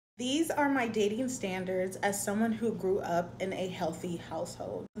These are my dating standards as someone who grew up in a healthy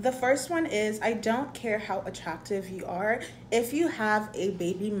household. The first one is I don't care how attractive you are. If you have a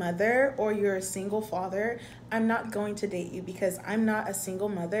baby mother or you're a single father, I'm not going to date you because I'm not a single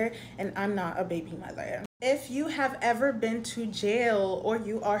mother and I'm not a baby mother. If you have ever been to jail or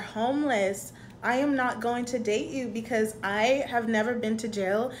you are homeless, I am not going to date you because I have never been to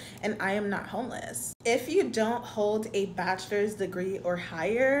jail and I am not homeless. If you don't hold a bachelor's degree or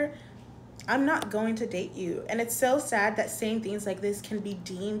higher, I'm not going to date you. And it's so sad that saying things like this can be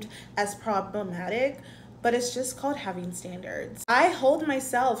deemed as problematic, but it's just called having standards. I hold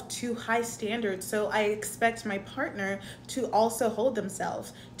myself to high standards, so I expect my partner to also hold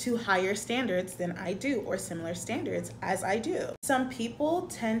themselves to higher standards than I do, or similar standards as I do. Some people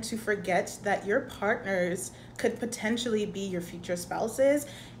tend to forget that your partners could potentially be your future spouses,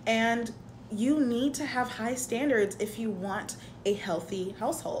 and you need to have high standards if you want a healthy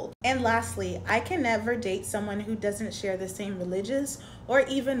household. And lastly, I can never date someone who doesn't share the same religious or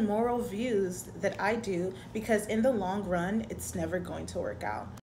even moral views that I do, because in the long run, it's never going to work out.